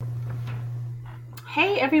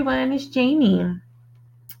Hey everyone, it's Jamie.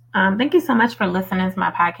 Thank you so much for listening to my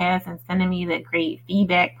podcast and sending me the great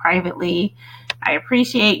feedback privately. I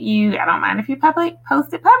appreciate you. I don't mind if you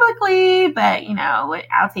post it publicly, but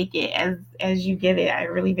I'll take it as you give it. I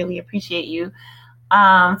really, really appreciate you.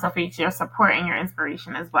 So for your support and your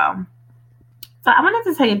inspiration as well. So I wanted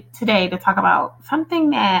to tell you today to talk about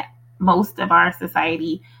something that most of our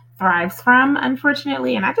society thrives from,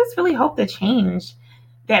 unfortunately, and I just really hope to change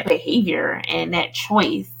that behavior and that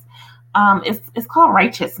choice. It's called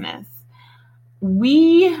righteousness.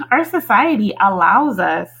 Our society allows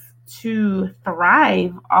us to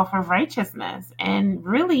thrive off of righteousness. And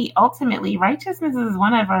really, ultimately, righteousness is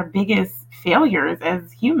one of our biggest failures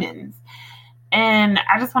as humans. And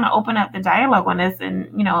I just want to open up the dialogue on this and,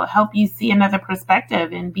 help you see another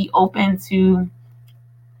perspective and be open to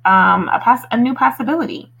a new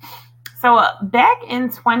possibility. So back in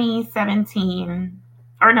 2017,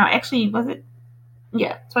 or no, actually, was it?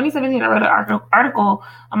 Yeah, 2017, I wrote an article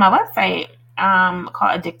on my website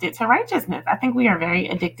called Addicted to Righteousness. I think we are very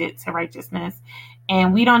addicted to righteousness,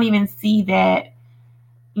 and we don't even see that,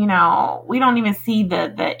 we don't even see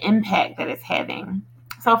the impact that it's having.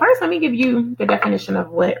 So first, let me give you the definition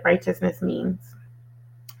of what righteousness means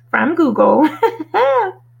from Google.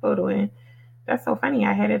 Hold on. That's so funny.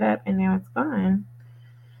 I had it up and now it's gone.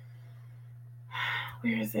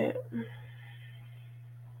 Where is it?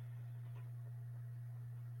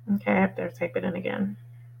 Okay, I have to type it in again.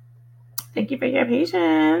 Thank you for your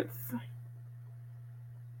patience.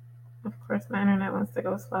 Of course, my internet wants to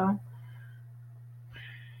go slow.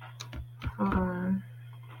 Hold on.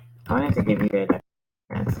 I wanted to give you a definition.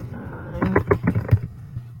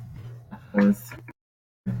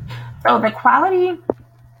 So the quality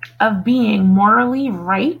of being morally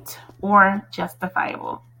right or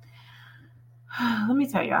justifiable. Let me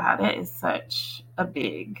tell y'all how that is such a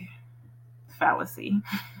big fallacy.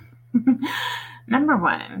 Number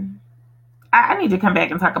one, I need to come back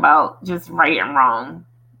and talk about just right and wrong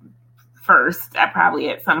first. I probably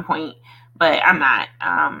at some point, but I'm not.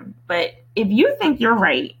 But if you think you're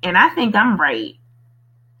right and I think I'm right,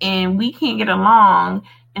 and we can't get along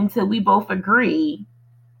until we both agree,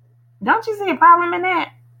 don't you see a problem in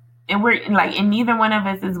that? And and neither one of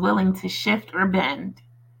us is willing to shift or bend.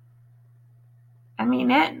 I mean,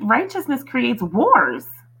 that righteousness creates wars.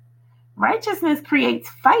 Righteousness creates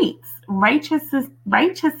fights. Righteousness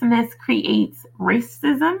creates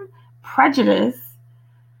racism, prejudice,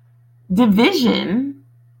 division.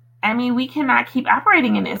 I mean, we cannot keep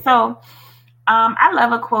operating in it. So I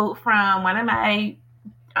love a quote from one of my,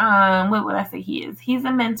 what would I say he is? He's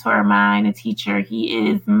a mentor of mine, a teacher. He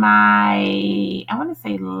is my, I want to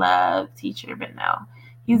say love teacher, but no,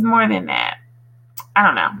 he's more than that. I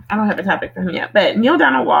don't know. I don't have a topic for him yet. But Neil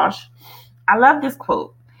Donald Walsh, I love this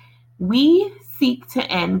quote. We seek to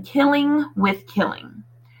end killing with killing.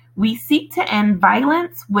 We seek to end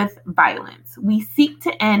violence with violence. We seek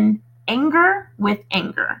to end anger with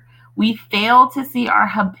anger. We fail to see our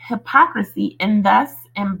hypocrisy and thus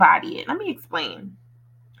embody it. Let me explain.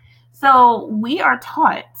 So we are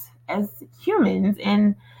taught as humans,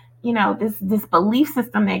 and this belief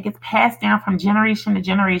system that gets passed down from generation to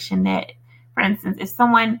generation, that, for instance, if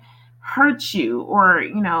someone hurts you or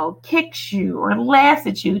kicks you or laughs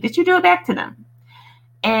at you, that you do it back to them.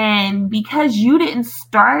 And because you didn't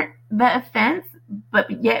start the offense, but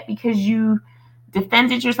yet because you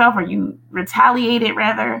defended yourself or you retaliated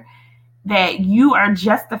rather, that you are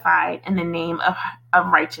justified in the name of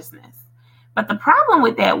righteousness. But the problem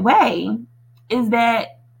with that way is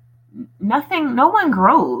that no one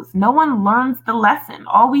grows. No one learns the lesson.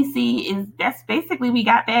 All we see is that's basically we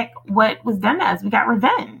got back what was done to us. We got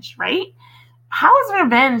revenge, right? How is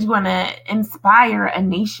revenge going to inspire a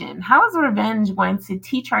nation? How is revenge going to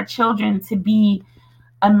teach our children to be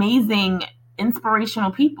amazing,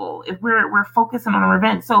 inspirational people if we're focusing on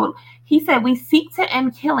revenge? So he said we seek to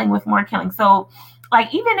end killing with more killing. So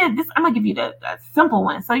like even if this, I'm gonna give you the simple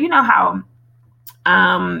one. So you know how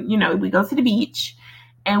we go to the beach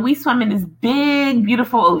and we swim in this big,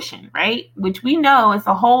 beautiful ocean, right? Which we know is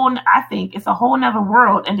I think it's a whole nother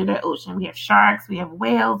world under the ocean. We have sharks, we have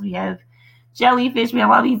whales, we have jellyfish, we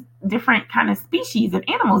have all these different kind of species of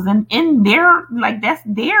animals, and in their, like, that's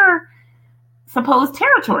their supposed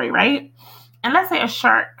territory, right? And let's say a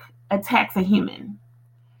shark attacks a human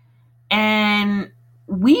and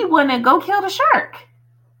we want to go kill the shark.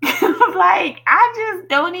 Like, I just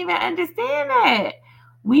don't even understand that.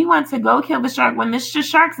 We want to go kill the shark when it's the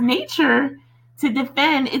shark's nature to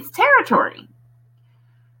defend its territory.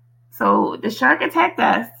 So the shark attacked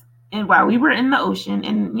us, and while we were in the ocean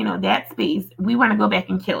in that space, we want to go back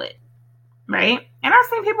and kill it, right? And I've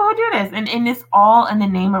seen people who do this, and it's all in the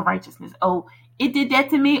name of righteousness. Oh, it did that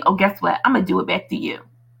to me. Oh, guess what? I'm going to do it back to you.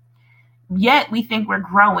 Yet we think we're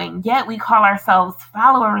growing. Yet we call ourselves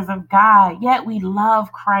followers of God. Yet we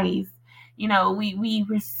love Christ. You know,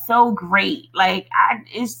 we're so great. Like,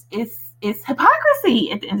 it's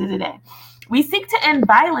hypocrisy at the end of the day. We seek to end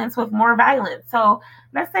violence with more violence. So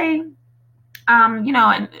let's say, you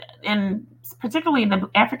know, and particularly in the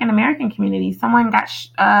African American community, someone got,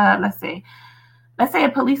 let's say a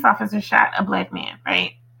police officer shot a black man,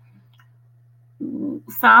 right?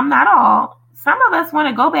 Some, not all. Some of us want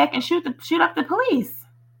to go back and shoot up the police,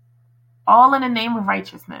 all in the name of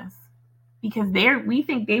righteousness, because we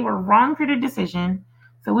think they were wrong for their decision,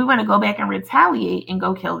 so we want to go back and retaliate and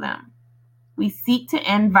go kill them. We seek to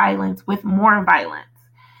end violence with more violence.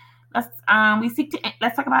 Let's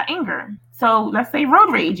talk about anger. So let's say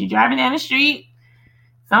road rage. You're driving down the street,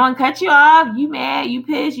 someone cut you off, you mad, you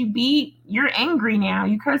pissed, you beat, you're angry now.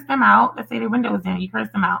 You curse them out. Let's say their window was down, you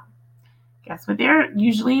curse them out. Guess what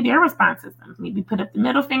usually their response systems? Maybe put up the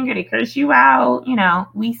middle finger, they curse you out. You know,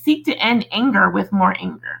 we seek to end anger with more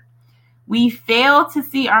anger. We fail to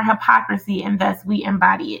see our hypocrisy, and thus we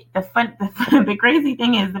embody it. The crazy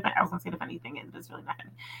thing is, I was going to say the funny thing is, but it's really not funny,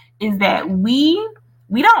 is that we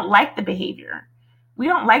don't like the behavior. We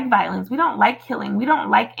don't like violence. We don't like killing. We don't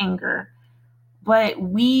like anger. But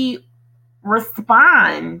we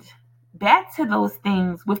respond back to those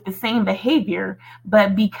things with the same behavior.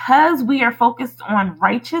 But because we are focused on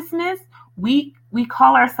righteousness, we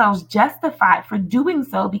call ourselves justified for doing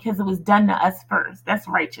so because it was done to us first. That's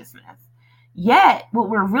righteousness. Yet, what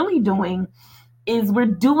we're really doing is we're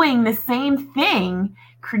doing the same thing,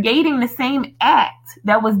 creating the same act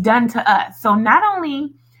that was done to us. So not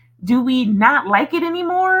only do we not like it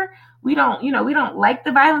anymore, we don't like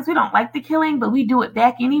the violence, we don't like the killing, but we do it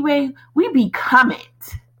back anyway. We become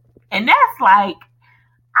it. And that's like,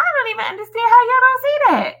 I don't even understand how y'all don't see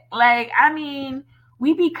that. Like, I mean,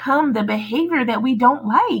 we become the behavior that we don't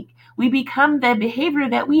like. We become the behavior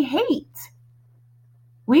that we hate.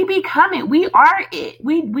 We become it. We are it.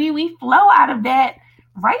 We flow out of that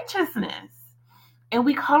righteousness. And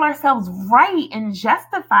we call ourselves right and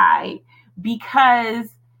justified because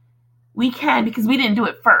we can, because we didn't do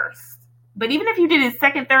it first. But even if you did it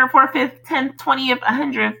second, third, fourth, fifth, 10th, 20th,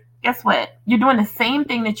 100th, guess what? You're doing the same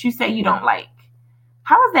thing that you say you don't like.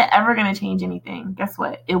 How is that ever going to change anything? Guess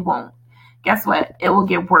what? It won't. Guess what? It will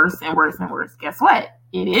get worse and worse and worse. Guess what?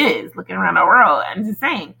 It is. Looking around the world, I'm just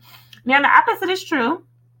saying. Now, the opposite is true.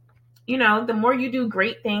 You know, the more you do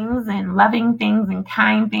great things and loving things and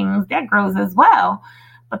kind things, that grows as well.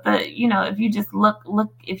 But if you just look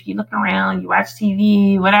around, you watch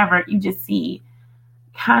TV, whatever, you just see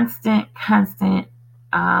constant, and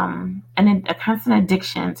a constant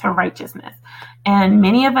addiction to righteousness. And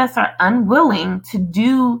many of us are unwilling to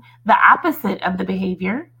do the opposite of the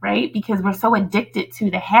behavior, right? Because we're so addicted to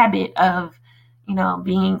the habit of,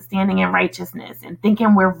 standing in righteousness and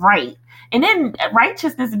thinking we're right. And then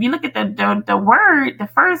righteousness, if you look at the word, the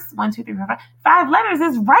first 1, 2, 3, 4, 5 letters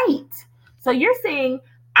is right. So you're saying,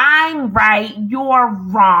 I'm right, you're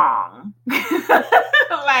wrong.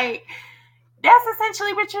 Like, that's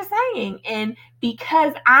essentially what you're saying. And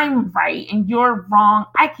because I'm right and you're wrong,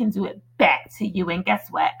 I can do it back to you. And guess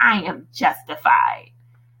what? I am justified.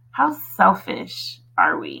 How selfish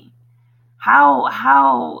are we?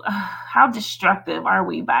 How destructive are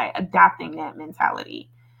we by adopting that mentality?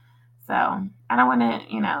 So I don't want to,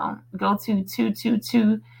 go too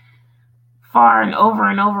far and over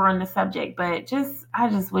on the subject, but I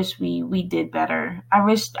just wish we did better. I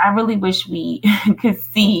really wish we could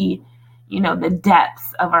see, the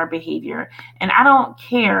depths of our behavior. And I don't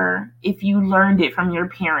care if you learned it from your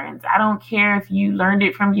parents. I don't care if you learned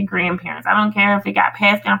it from your grandparents. I don't care if it got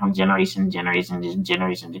passed down from generation to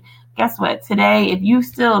generation. Guess what? Today, if you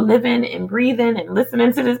still living and breathing and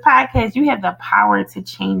listening to this podcast, you have the power to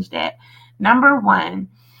change that. Number one,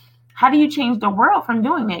 how do you change the world from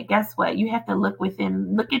doing that? Guess what? You have to look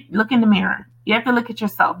within, look in the mirror. You have to look at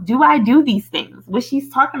yourself. Do I do these things? What she's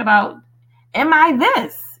talking about, am I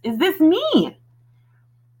this? Is this me?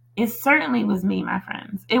 It certainly was me, my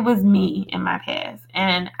friends. It was me in my past.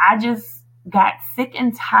 And I just got sick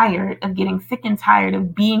and tired of getting sick and tired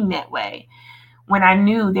of being that way when I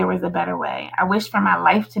knew there was a better way. I wish for my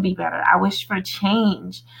life to be better. I wish for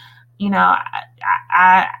change.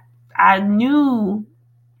 I know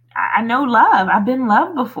love. I've been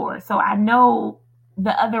loved before. So I know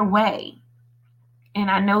the other way. And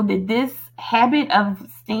I know that this habit of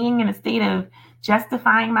staying in a state of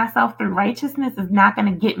justifying myself through righteousness is not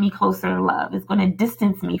going to get me closer to love. It's going to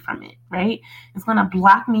distance me from it, right? It's going to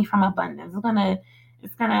block me from abundance. It's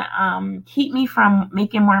It's going to keep me from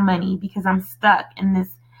making more money because I'm stuck in this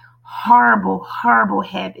horrible, horrible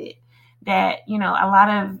habit that, a lot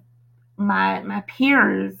of my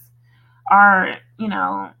peers are,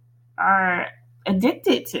 are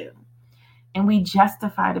addicted to. And we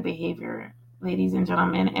justify the behavior, ladies and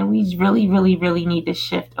gentlemen. And we really, really, really need to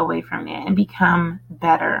shift away from that and become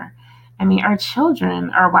better. I mean, our children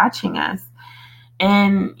are watching us.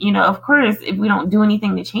 And, of course, if we don't do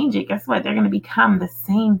anything to change it, guess what? They're going to become the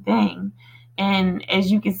same thing. And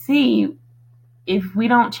as you can see, if we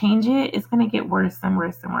don't change it, it's going to get worse and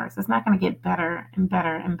worse and worse. It's not going to get better and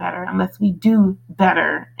better and better unless we do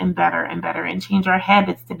better and better and better and change our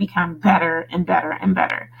habits to become better and better and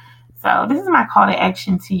better. So this is my call to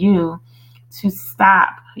action to you to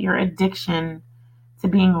stop your addiction to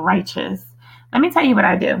being righteous. Let me tell you what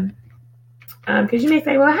I do. Because you may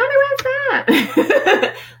say, well, how do I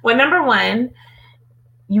stop? Well, number one,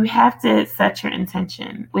 you have to set your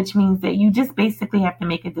intention, which means that you just basically have to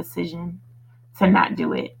make a decision to not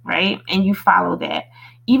do it, right? And you follow that.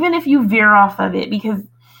 Even if you veer off of it, because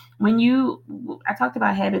I talked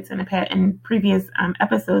about habits in previous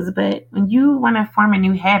episodes, but when you want to form a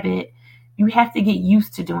new habit, you have to get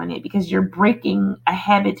used to doing it because you're breaking a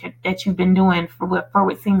habit that you've been doing for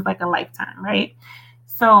what seems like a lifetime, right?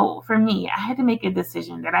 So for me, I had to make a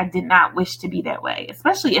decision that I did not wish to be that way,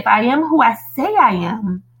 especially if I am who I say I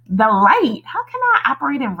am, the light. How can I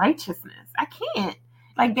operate in righteousness? I can't.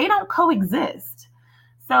 Like, they don't coexist.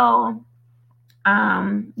 So,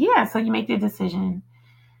 so you make the decision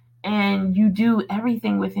and you do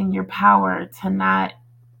everything within your power to not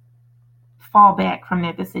fall back from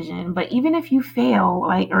that decision. But even if you fail,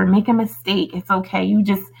 or make a mistake, it's okay. You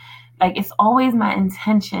just, it's always my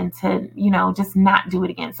intention to, just not do it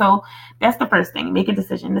again. So that's the first thing, make a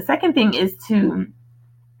decision. The second thing is to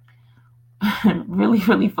really,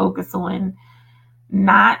 really focus on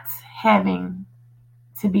not having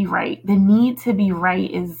to be right. The need to be right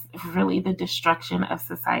is really the destruction of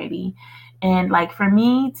society. And for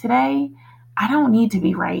me today, I don't need to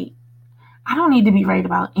be right. I don't need to be right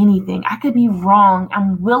about anything. I could be wrong.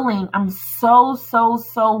 I'm so, so,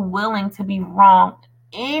 so willing to be wrong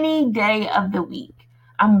any day of the week.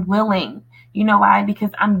 I'm willing. You know why?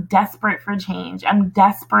 Because I'm desperate for change. I'm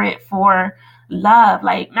desperate for love,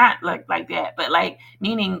 not like that, but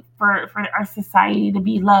meaning for our society to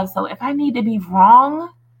be loved. So if I need to be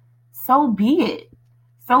wrong, so be it.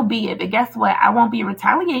 So be it. But guess what? I won't be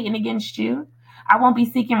retaliating against you. I won't be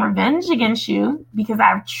seeking revenge against you because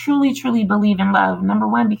I truly, truly believe in love. Number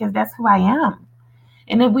one, because that's who I am.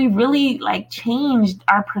 And if we really changed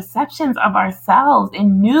our perceptions of ourselves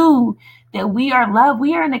and knew that we are love,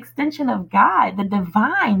 we are an extension of God, the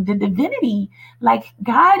divine, the divinity.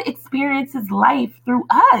 God experiences life through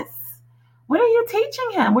us. What are you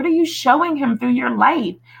teaching him? What are you showing him through your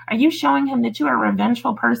life? Are you showing him that you are a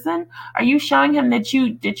revengeful person? Are you showing him that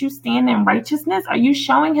you stand in righteousness? Are you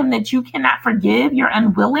showing him that you cannot forgive? You're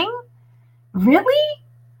unwilling? Really?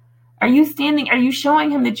 Are you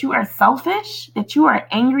showing him that you are selfish, that you are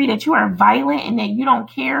angry, that you are violent, and that you don't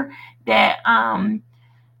care that, that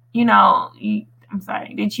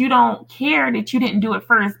you don't care that you didn't do it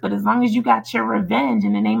first, but as long as you got your revenge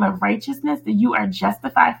in the name of righteousness, that you are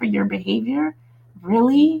justified for your behavior?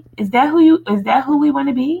 Really? Is that who we want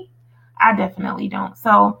to be? I definitely don't.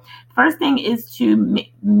 So first thing is to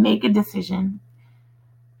make a decision.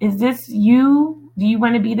 Is this you? Do you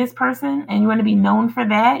want to be this person and you want to be known for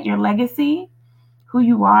that, your legacy, who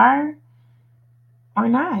you are, or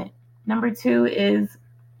not? Number two is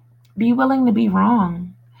be willing to be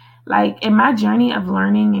wrong. In my journey of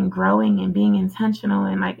learning and growing and being intentional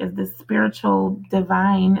and as the spiritual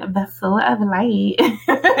divine vessel of light,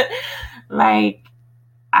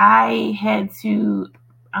 I had to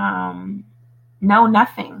know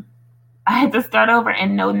nothing. I had to start over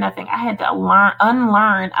and know nothing. I had to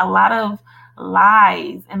unlearn a lot of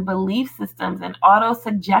lies and belief systems and auto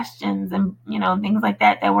suggestions and things like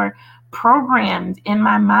that were programmed in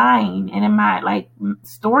my mind and in my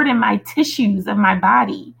stored in my tissues of my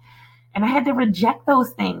body. And I had to reject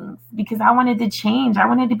those things because I wanted to change. I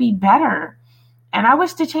wanted to be better. And I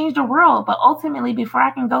wish to change the world. But ultimately, before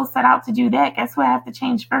I can go set out to do that, guess what I have to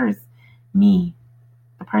change first? Me,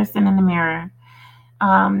 the person in the mirror.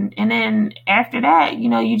 And then after that,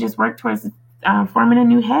 you just work towards forming a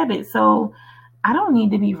new habit. So I don't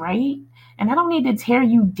need to be right. And I don't need to tear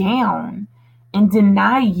you down and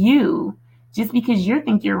deny you just because you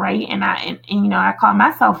think you're right. And I call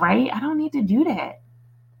myself right. I don't need to do that.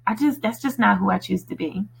 That's just not who I choose to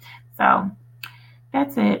be. So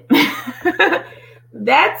that's it.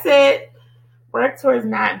 That's it. work towards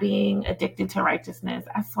not being addicted to righteousness.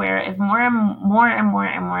 I swear, if more and more and more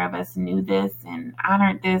and more of us knew this and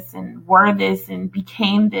honored this and were this and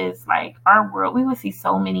became this, like our world, we would see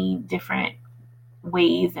so many different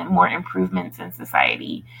ways and more improvements in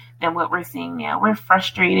society than what we're seeing now. We're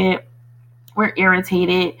frustrated, we're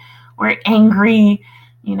irritated, we're angry,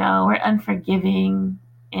 we're unforgiving,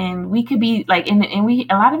 and we could be like, and we,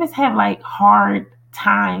 a lot of us have like hard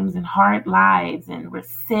times and hard lives, and we're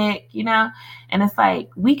sick, and it's like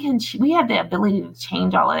we have the ability to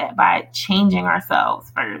change all of that by changing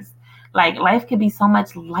ourselves first. Like life could be so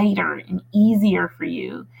much lighter and easier for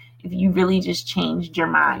you if you really just changed your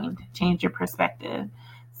mind, changed your perspective.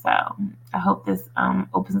 So I hope this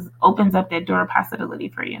opens up that door of possibility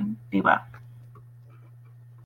for you. Be well.